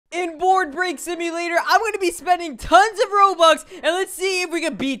board break simulator. I'm going to be spending tons of Robux, and let's see if we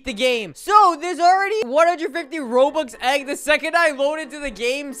can beat the game. So, there's already 150 Robux egg the second I load into the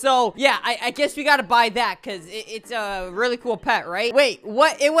game. So, yeah, I guess we got to buy that because it's a really cool pet, right? Wait,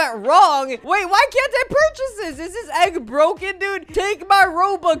 what? It went wrong. Wait, why can't I purchase this? Is this egg broken, dude? Take my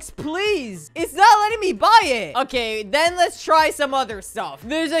Robux, please. It's not letting me buy it. Okay, then let's try some other stuff.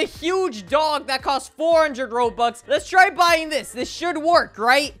 There's a huge dog that costs 400 Robux. Let's try buying this. This should work,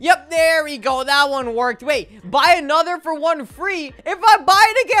 right? Yep, there we go. That one worked. Wait, buy another for one free. If I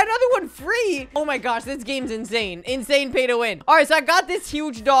buy it again, another one free. Oh my gosh, this game's insane. Insane pay to win. All right, so I got this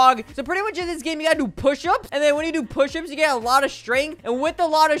huge dog. So pretty much in this game, you gotta do push-ups. And then when you do push-ups, you get a lot of strength. And with a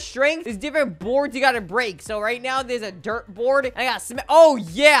lot of strength, there's different boards you gotta break. So right now, there's a dirt board. I got oh,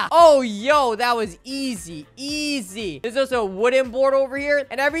 yeah. Oh, yo, that was easy. Easy. There's also a wooden board over here.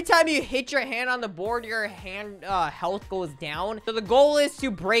 And every time you hit your hand on the board, your hand health goes down. So the goal is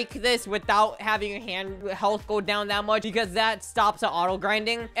to break this without having your hand health go down that much because that stops the auto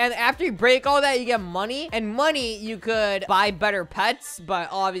grinding. And after you break all that, you get money. And money, you could buy better pets. But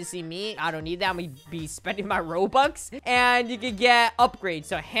obviously me, I don't need that. I'm gonna be spending my Robux. And you can get upgrades.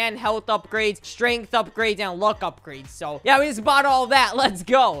 So hand health upgrades, strength upgrades, and luck upgrades. So yeah, we just bought all that. Let's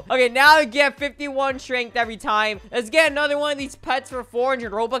go. Okay, now I get 51 strength every time. Let's get another one of these pets for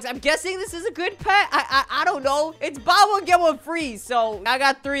 400 Robux. I'm guessing this is a good pet. I don't know. It's buy one, get one free. So I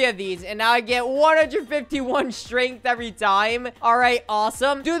got 3 of these. And now I get 151 strength every time. All right,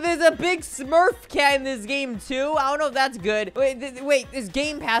 awesome. Dude, there's a big Smurf cat in this game too. I don't know if that's good. Wait, this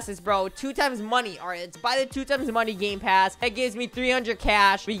game passes, bro. 2 times money. All right, let's buy the 2 times money game pass. That gives me 300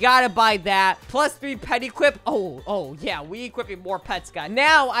 cash. We gotta buy that. Plus 3 pet equip. Oh, yeah. We equipping more pets, guys.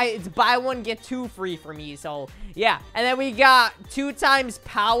 Now, it's buy 1, get 2 free for me. So, yeah. And then we got 2 times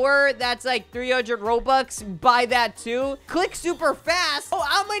power. That's like 300 Robux. Buy that too. Click super fast. Oh,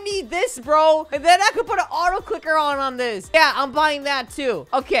 I'm gonna need this, bro. And then I could put an auto clicker on this. Yeah, I'm buying that too.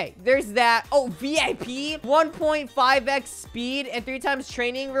 Okay, there's that. Oh, VIP. 1.5x speed and 3 times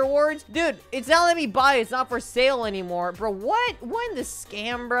training rewards. Dude, it's not letting me buy it. It's not for sale anymore. Bro, what? When the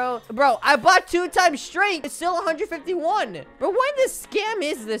scam, bro? Bro, I bought 2 times strength. It's still 151. Bro, when the scam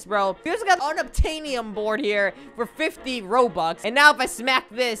is this, bro? We also got an unobtainium board here for 50 Robux. And now if I smack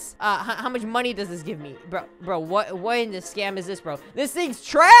this, how much money does this give me? Bro, what in the scam is this, bro? This thing's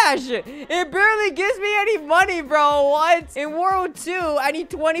trash. It barely gives me any money, bro. What? In World 2, I need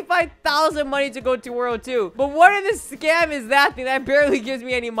 25,000 money to go to World 2. But what in the scam is that thing that barely gives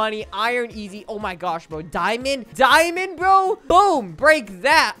me any money? Iron easy. Oh my gosh, bro. Diamond, bro. Boom. Break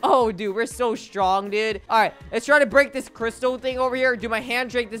that. Oh, dude, we're so strong, dude. All right, let's try to break this crystal thing over here. Dude, my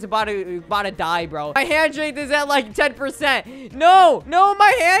hand strength is about to die, bro. My hand strength is at like 10%. No,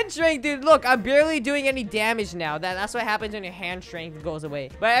 my hand strength, dude. Look, I'm barely doing any damage now. That's what happens when your hand strength goes away.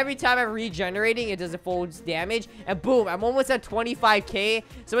 But every time I'm regenerating, it does a full damage. And boom, I'm almost at 25k.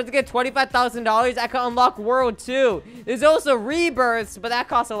 So once I get $25,000, I can unlock World 2. There's also rebirths, but that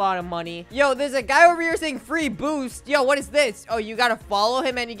costs a lot of money. Yo, there's a guy over here saying free boost. Yo, what is this? Oh, you gotta follow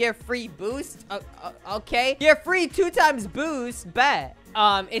him and you get free boost? Okay. You're free 2 times boost. Bet.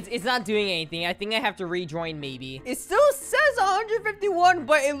 It's not doing anything. I think I have to rejoin maybe. It still says 151,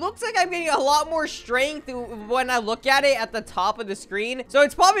 but it looks like I'm getting a lot more strength when I look at it at the top of the screen. So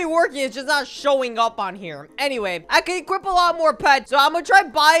it's probably working. It's just not showing up on here. Anyway, I can equip a lot more pets. So I'm gonna try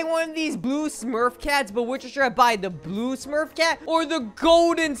buying one of these blue Smurf cats, but which should I buy? The blue Smurf cat or the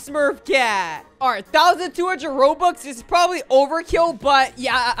golden Smurf cat? All right, 1,200 Robux is probably overkill, but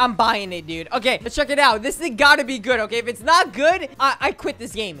yeah, I'm buying it, dude. Okay, let's check it out. This thing gotta be good, okay? If it's not good, I quit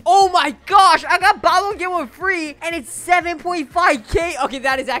this game. Oh my gosh, I got buy one, get one free, and it's 7.5k. Okay,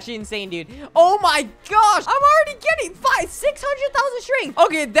 that is actually insane, dude. Oh my gosh, I'm already getting 600,000 strength.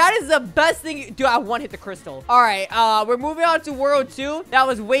 Okay, that is the best thing. Dude, I one hit the crystal. All right, we're moving on to World 2. That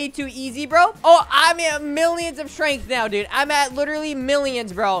was way too easy, bro. Oh, I'm at millions of strength now, dude. I'm at literally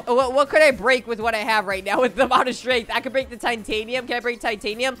millions, bro. What could I break with what I have right now with the amount of strength? I could break the titanium. Can I break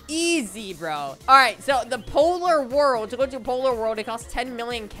titanium? Easy, bro. All right, so the polar world, to go to a polar world, it costs 10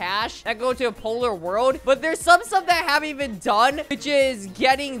 million cash. I go to a polar world, but there's some stuff that I haven't even done, which is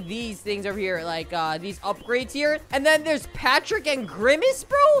getting these things over here, like these upgrades here. And then there's Patrick and Grimace,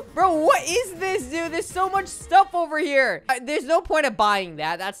 bro. Bro, what is this, dude? There's so much stuff over here. There's no point of buying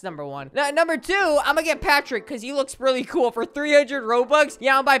that. That's number 1. Number 2, I'm gonna get Patrick because he looks really cool for 300 Robux.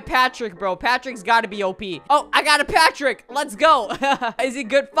 Yeah, I'll buy Patrick, bro. Patrick Patrick's gotta be OP. Oh, I got a Patrick. Let's go. Is it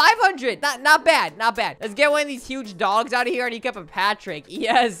good? 500. Not bad. Not bad. Let's get one of these huge dogs out of here and equip a Patrick.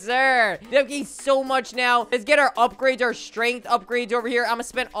 Yes, sir. They're getting so much now. Let's get our upgrades, our strength upgrades over here. I'm gonna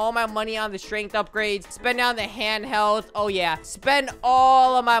spend all my money on the strength upgrades. Spend down the hand health. Oh, yeah. Spend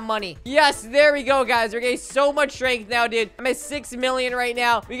all of my money. Yes, there we go, guys. We're getting so much strength now, dude. I'm at 6 million right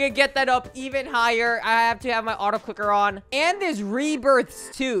now. We can get that up even higher. I have to have my auto clicker on. And there's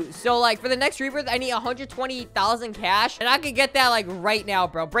rebirths, too. So, like, for the next rebirth, I need 120,000 cash. And I can get that, like, right now,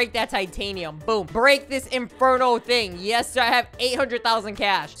 bro. Break that titanium. Boom. Break this inferno thing. Yes, sir. I have 800,000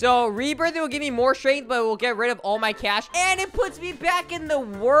 cash. So, rebirth, it will give me more strength, but it will get rid of all my cash. And it puts me back in the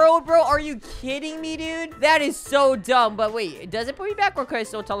world, bro. Are you kidding me, dude? That is so dumb. But wait, does it put me back or could I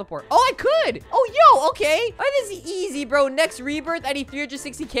still teleport? Oh, I could. Oh, yo, okay. Oh, this is easy, bro. Next rebirth, I need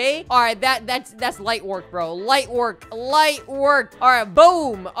 360k. All right, that's light work, bro. Light work. Light work. All right,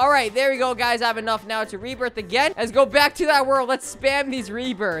 boom. All right, there we go, guys. I have enough now to rebirth again. Let's go back to that world. Let's spam these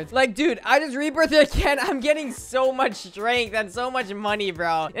rebirths. Like, dude, I just rebirthed again. I'm getting so much strength and so much money,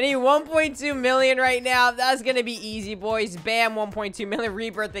 bro. I need 1.2 million right now. That's gonna be easy, boys. Bam, 1.2 million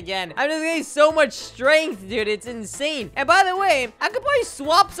rebirth again. I'm just getting so much strength, dude. It's insane. And by the way, I could probably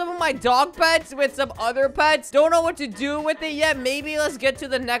swap some of my dog pets with some other pets. Don't know what to do with it yet. Maybe let's get to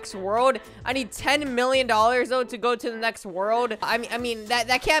the next world. I need $10 million, though, to go to the next world. I mean,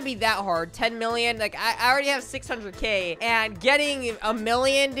 that can't be that hard. 10 million. Like, I already have 600k. And getting a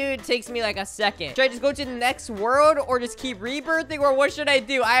million, dude, takes me like a second. Should I just go to the next world or just keep rebirthing? Or what should I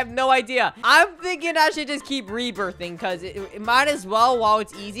do? I have no idea. I'm thinking I should just keep rebirthing because it might as well while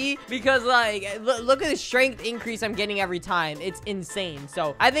it's easy. Because, like, look at the strength increase I'm getting every time. It's insane.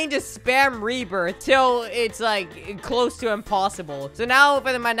 So, I think just spam rebirth till it's, like, close to impossible. So, now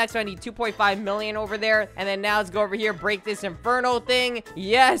for my next one, I need 2.5 million over there. And then now let's go over here, break this inferno thing.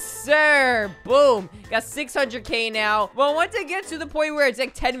 Yes, sir. Boom. Got 600k now. Well, once I get to the point where it's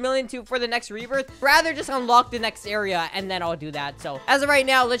like 10 million for the next rebirth, rather just unlock the next area and then I'll do that. So, as of right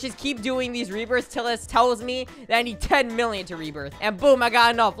now, let's just keep doing these rebirths till it tells me that I need 10 million to rebirth. And boom, I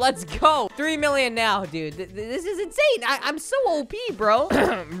got enough. Let's go. 3 million now, dude. This is insane. I'm so OP, bro.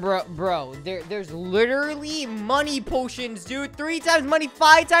 bro, there's literally money potions, dude. 3 times money,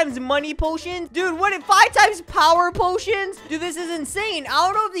 5 times money potions. Dude, what if 5 times power potions? Dude, this is insane. I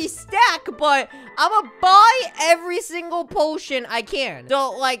don't know if these stack, but I'm gonna buy every single potion I can.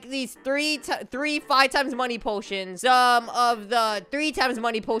 So, like, these 5 times money potions, some of the 3 times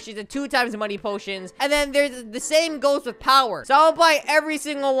money potions, and 2 times money potions, and then there's the same goes with power. So, I'll buy every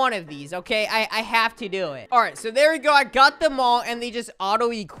single one of these, okay? I have to do it. All right, so there we go. I got them all, and they just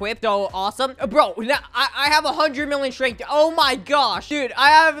auto-equipped. So, awesome. Bro, now, I have 100 million strength. Oh, my gosh. Dude, I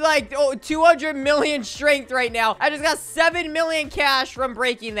have, like, 200 million strength right now. I just got 7 million cash from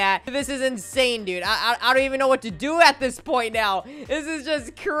breaking that. This is insane, dude. I don't even know what to do at this point now. This is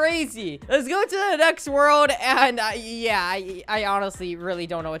just crazy. Let's go to the next world. And yeah, I honestly really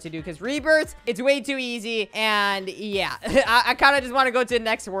don't know what to do because rebirths, it's way too easy. And yeah, I kind of just want to go to the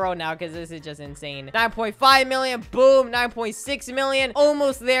next world now because this is just insane. 9.5 million. Boom. 9.6 million.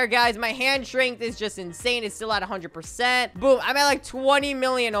 Almost there, guys. My hand strength is just insane. It's still at 100%. Boom. I'm at like 20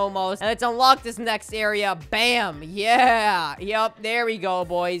 million almost. And let's unlock this next area. Bam. Yeah. Yep. There we go,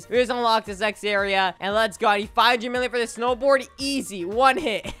 boys. We just unlocked this next area. And let's go. I need 500 million for the snowboard. Easy. One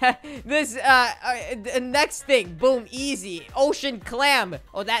hit. This, next thing. Boom. Easy. Ocean clam.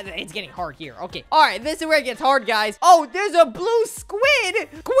 Oh, it's getting hard here. Okay. All right. This is where it gets hard, guys. Oh, there's a blue squid.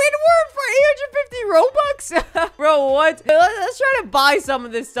 Squidward for 850 Robux. Bro, what? Let's try to buy some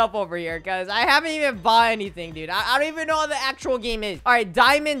of this stuff over here because I haven't even bought anything, dude. I don't even know what the actual game is. All right.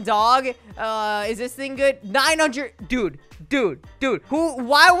 Diamond dog. Is this thing good? 900. Dude.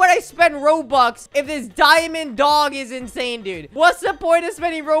 Why would I spend Robux if this diamond dog is insane, dude? What's the point of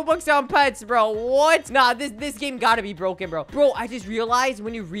spending Robux on pets, bro? What? Nah, this game gotta be broken, bro. Bro, I just realized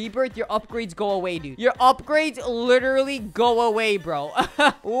when you rebirth, your upgrades go away, dude. Your upgrades literally go away, bro.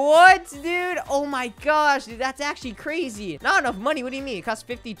 What, dude? Oh my gosh, dude, that's actually crazy. Not enough money. What do you mean? It costs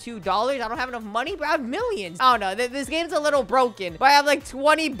 $52? I don't have enough money, but I have millions. I don't know. This game's a little broken, but I have like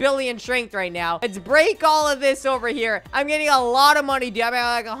 20 billion strength right now. Let's break all of this over here. I'm getting a lot of money, dude. I'm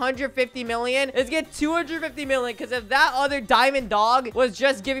at like 150 million. Let's get 250 million because if that other diamond dog was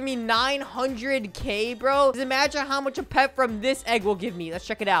just giving me 900k, bro, just imagine how much a pet from this egg will give me. Let's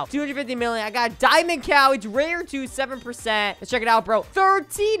check it out. 250 million. I got a diamond cow. It's rare too, 7%. Let's check it out, bro.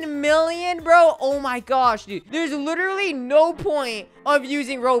 13 million, bro. Oh my gosh, dude. There's literally no point of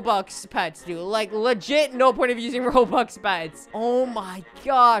using Robux pets, dude. Like, legit no point of using Robux pets. Oh my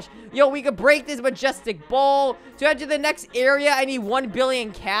gosh. Yo, we could break this majestic ball to head to the next area, I need 1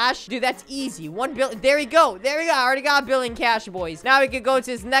 billion cash. Dude, that's easy. 1 billion. There we go. There we go. I already got a billion cash, boys. Now we can go to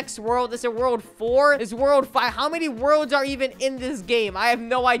this next world. This is world 4. This is world 5. How many worlds are even in this game? I have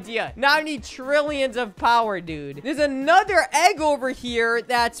no idea. Now I need trillions of power, dude. There's another egg over here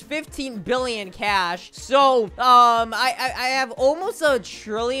that's 15 billion cash. So, I have almost a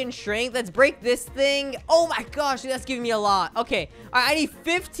trillion strength. Let's break this thing. Oh my gosh, dude, that's giving me a lot. Okay. All right, I need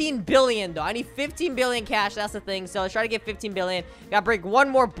 15 billion, though. I need 15 billion cash. That's the thing. So let's try to get 15 billion. Gotta break one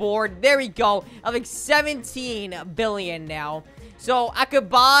more board. There we go. I have like 17 billion now. So I could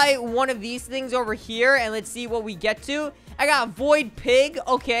buy one of these things over here, and let's see what we get to. I got Void Pig,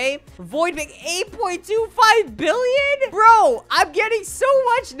 okay. Void Pig, 8.25 billion? Bro, I'm getting so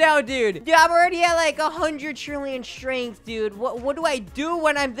much now, dude. Dude, I'm already at like 100 trillion strength, dude. What do I do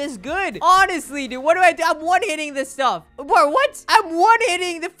when I'm this good? Honestly, dude, what do I do? I'm one-hitting this stuff. Bro, what? I'm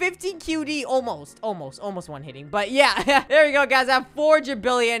one-hitting the 15 QD. Almost one-hitting. But yeah, there we go, guys. I have 400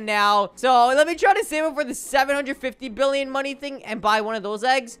 billion now. So let me try to save up for the 750 billion money thing and buy one of those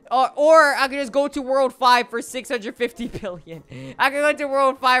eggs. Or I could just go to World 5 for 650 billion. I can go to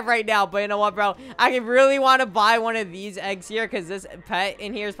World 5 right now, but you know what, bro? I really want to buy one of these eggs here because this pet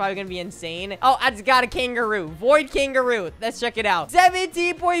in here is probably going to be insane. Oh, I just got a kangaroo. Void kangaroo. Let's check it out.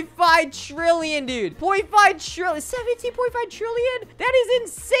 17.5 trillion, dude. 0.5 trillion. 17.5 trillion? That is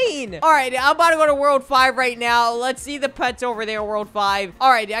insane. All right, I'm about to go to World 5 right now. Let's see the pets over there, World 5.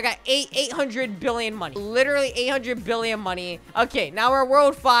 All right, I got 800 billion money. Literally 800 billion money. Okay, now we're at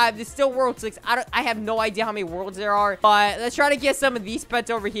World 5. There's still World 6. I have no idea how many worlds there are, but let's try to get some of these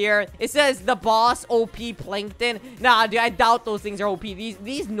pets over here. It says the boss OP plankton. Nah, dude, I doubt those things are OP.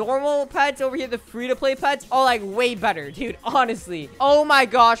 These normal pets over here, the free-to-play pets, are like way better, dude. Honestly. Oh my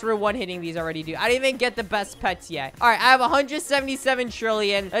gosh, we're one-hitting these already, dude. I didn't even get the best pets yet. All right, I have 177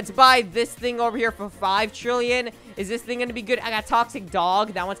 trillion. Let's buy this thing over here for 5 trillion. Is this thing gonna be good? I got toxic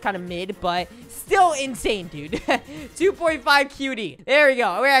dog. That one's kind of mid, but still insane, dude. 2.5 QD. There we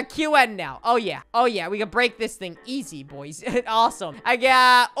go. We're at QN now. Oh yeah. Oh yeah. We can break this thing easy, boys. Awesome. I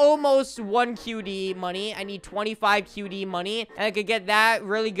got almost 1 QD money. I need 25 QD money, and I could get that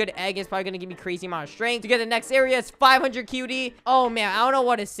really good egg. It's probably gonna give me crazy amount of strength. To get the next area, it's 500 QD. Oh man, I don't know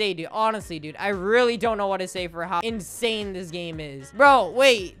what to say, dude. Honestly, dude, I really don't know what to say for how insane this game is. Bro,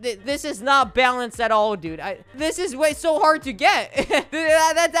 wait. This is not balanced at all, dude. This is way so hard to get.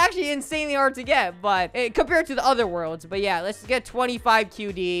 That's actually insanely hard to get, but compared to the other worlds. But yeah, let's get 25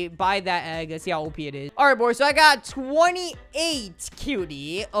 QD, buy that egg. Let's see how OP it is. All right, boys, so I got 28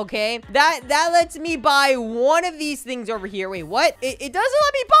 QD. Okay, that lets me buy one of these things over here. Wait, what? It doesn't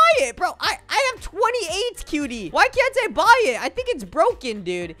let me buy it, bro. I have 28 QD. Why can't I buy it? I think it's broken,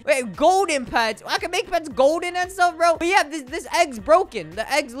 dude. Wait, golden pets. I can make pets golden and stuff, bro. But yeah, this egg's broken. The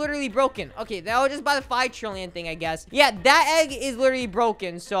egg's literally broken. Okay, now I'll just buy the 5 trillion thing, I guess. Yeah, that egg is literally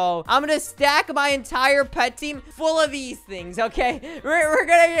broken. So I'm gonna stack my entire pet team full of these things, okay? We're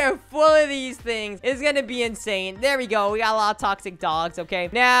gonna get full of these things. It's gonna be insane. There we go. We got a lot of toxic dogs, okay?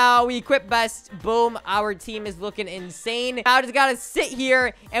 Now we equip best. Boom. Our team is looking insane. I just gotta sit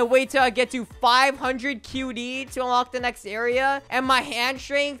here and wait till I get to 500 QD to unlock the next area. And my hand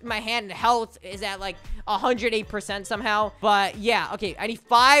strength, my hand health is at like 108% somehow. But yeah, okay, I need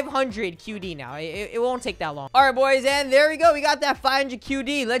 500 QD now. It won't take that long. All right, boys, and there we go. We got that 500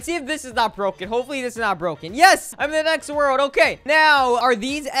 QD. Let's see if this is not broken. Hopefully this is not broken. Yes, I'm in the next world. Okay, now are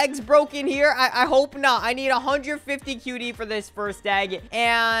these eggs broken here? I hope not. I need 150 QD for this first egg,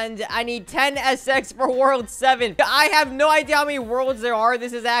 and I need 10 SX for world 7. I have no idea how many worlds there are.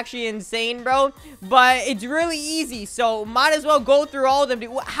 This is actually insane, bro, but it's really easy, so might as well go through all of them.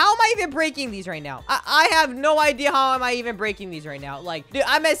 Dude, how am I even breaking these right now? I have no idea how am I even breaking these right now. Like, dude,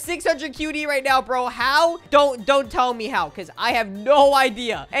 I'm at 600 QD right now, bro. How? Don't tell me how, because I have no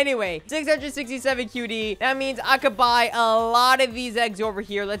idea. Anyway, 667 QD. That means I could buy a lot of these eggs over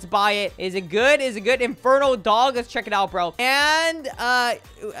here. Let's buy it. Is it good? Is it good? Inferno dog. Let's check it out, bro. And I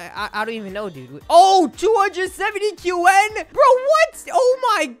don't even know, dude. Oh, 270 QN, bro. What?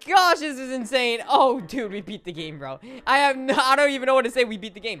 Oh my gosh, this is insane. Oh, dude, we beat the game, bro. I don't even know what to say. We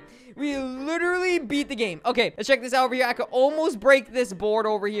beat the game. We literally beat the game. Okay, let's check this out over here. I could almost break this board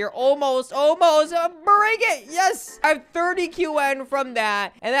over here. Almost. Break it. Yes. I have 30 QN from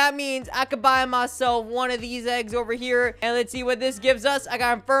that. And that means I could buy myself one of these eggs over here. And let's see what this gives us. I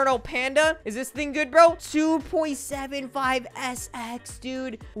got Inferno Panda. Is this thing good, bro? 2.75 SX,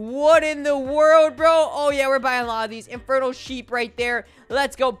 dude. What in the world, bro? Oh, yeah, we're buying a lot of these. Inferno Sheep right there.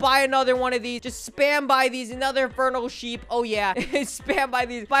 Let's go buy another one of these. Just spam buy these. Another Infernal Sheep. Oh, yeah. Spam buy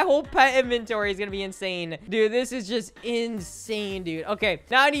these. My whole pet inventory is going to be insane. Dude, this is just insane, dude. Okay,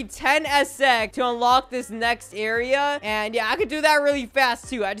 now I need 10 SX to unlock this next area. And yeah, I could do that really fast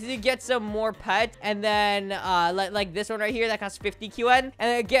too. I just need to get some more pets. And then like this one right here that costs 50 QN. And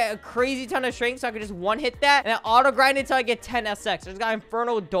then get a crazy ton of strength so I can just one hit that. And then auto grind until I get 10 SX. There's got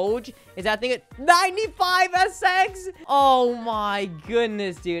Infernal Doge. Is that thing at 95 SX? Oh my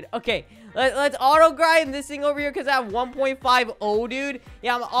goodness, dude. Okay. Let's auto grind this thing over here because I have 1.50, dude.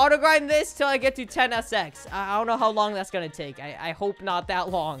 Yeah, I'm auto grind this till I get to 10 SX. I don't know how long that's gonna take. I hope not that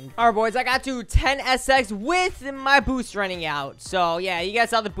long. All right, boys, I got to 10 SX with my boost running out. So yeah, you guys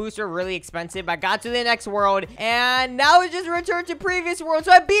saw the boosts are really expensive. I got to the next world, and now it's just returned to previous world.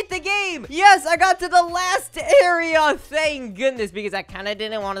 So I beat the game. Yes, I got to the last area. Thank goodness, because I kind of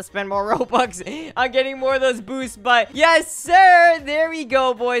didn't want to spend more Robux on getting more of those boosts. But yes, sir. There we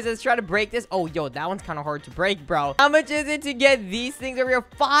go, boys. Let's try to break this. Oh, yo, that one's kind of hard to break, bro. How much is it to get these things over here?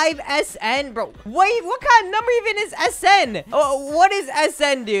 5 SN, bro. Wait, what kind of number even is SN? Oh, what is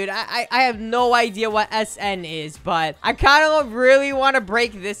SN, dude? I have no idea what SN is, but I kind of really want to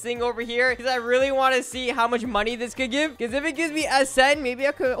break this thing over here because I really want to see how much money this could give. Because if it gives me SN, maybe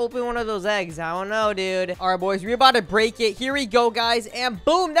I could open one of those eggs. I don't know, dude. All right, boys, we're about to break it. Here we go, guys. And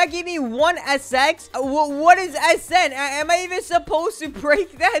boom, that gave me 1 SX. What is SN? Am I even supposed to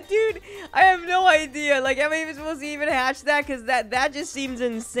break that, dude? I have no idea. Like, am I even supposed to even hatch that? Because that just seems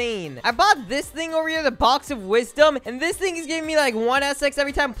insane. I bought this thing over here, the Box of Wisdom, and this thing is giving me like 1 SX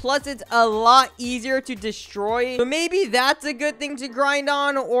every time. Plus, it's a lot easier to destroy. So maybe that's a good thing to grind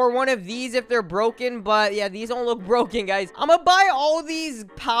on, or one of these if they're broken. But yeah, these don't look broken, guys. I'm gonna buy all these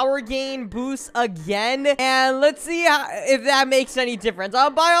power gain boosts again, and let's see if that makes any difference. I'll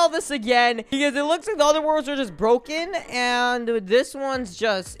buy all this again because it looks like the other worlds are just broken, and this one's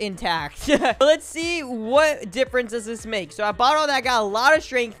just intact. Let's see what difference does this make. So I bought all that, got a lot of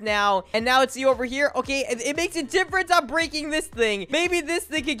strength now, and now let's see over here. Okay, it makes a difference on breaking this thing. Maybe this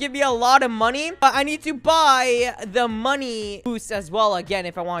thing could give me a lot of money, but I need to buy the money boost as well again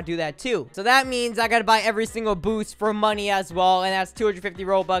if I want to do that too. So that means I gotta buy every single boost for money as well, and that's 250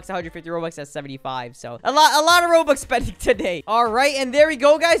 Robux, 150 Robux, that's 75. So a lot of Robux spending today. All right, and there we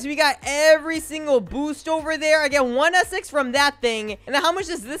go, guys. We got every single boost over there. I get 1 SX from that thing, and then how much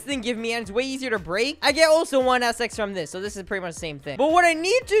does this thing give me? And it's way easier to break. I get also 1 SX from this, so this is pretty much the same thing. But what I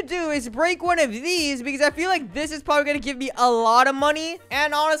need to do is break one of these because I feel like this is probably going to give me a lot of money.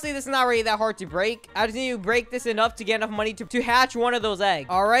 And honestly, this is not really that hard to break. I just need to break this enough to get enough money to hatch one of those eggs.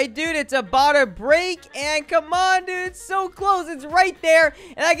 All right, dude, it's about to break, and come on, dude, it's so close. It's right there,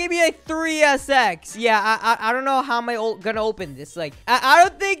 and that gave me like 3 SX. Yeah, I don't know how am I gonna open this. Like, I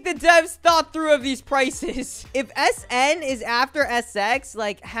don't think the devs thought through of these prices. If SN is after SX,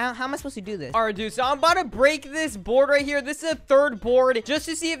 like, how am I supposed to do this? All right, dude, so I'm about to break this board right here. This is a third board just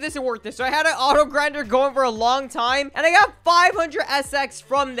to see if this will work this. So I had an auto grinder going for a long time, and I got 500 SX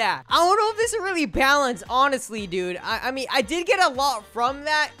from that. I don't know if this is really balanced, honestly, dude. I mean, I did get a lot from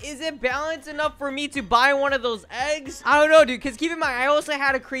that. Is it balanced enough for me to buy one of those eggs? I don't know, dude, because keep in mind, I also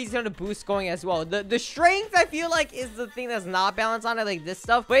had a crazy ton of boosts going as well. The strength, I feel like, is the thing that's not balanced on it, like this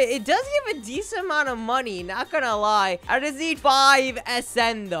stuff, but it does give a decent amount of money, not gonna lie. I just need 5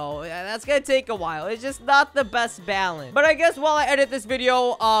 SN, though. That's gonna take a while. It's just not the best balance. But I guess while I edit this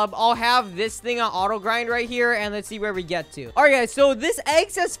video, I'll have this thing on auto grind right here, and let's see where we get to. All right, guys, so this egg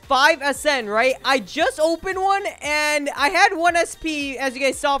says 5 SN, right? I just opened one, and I had 1 SP, as you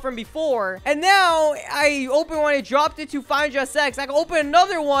guys saw from before, and now I opened one, it dropped it to 500 SX. I can open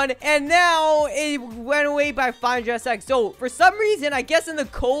another one, and now it went away by 500 SX. So for some reason, I guess in the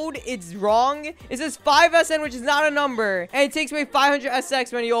code, it's wrong. It says 5 SN, which is not a number, and it takes away 500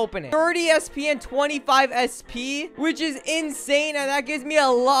 SX when you open it. 30 SP and 25 SP, which is insane, and that gives me a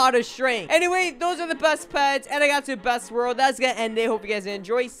lot of strength. Anyway, those are the best pets, and I got to the best world. That's gonna end it. Hope you guys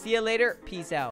enjoy. See you later. Peace out.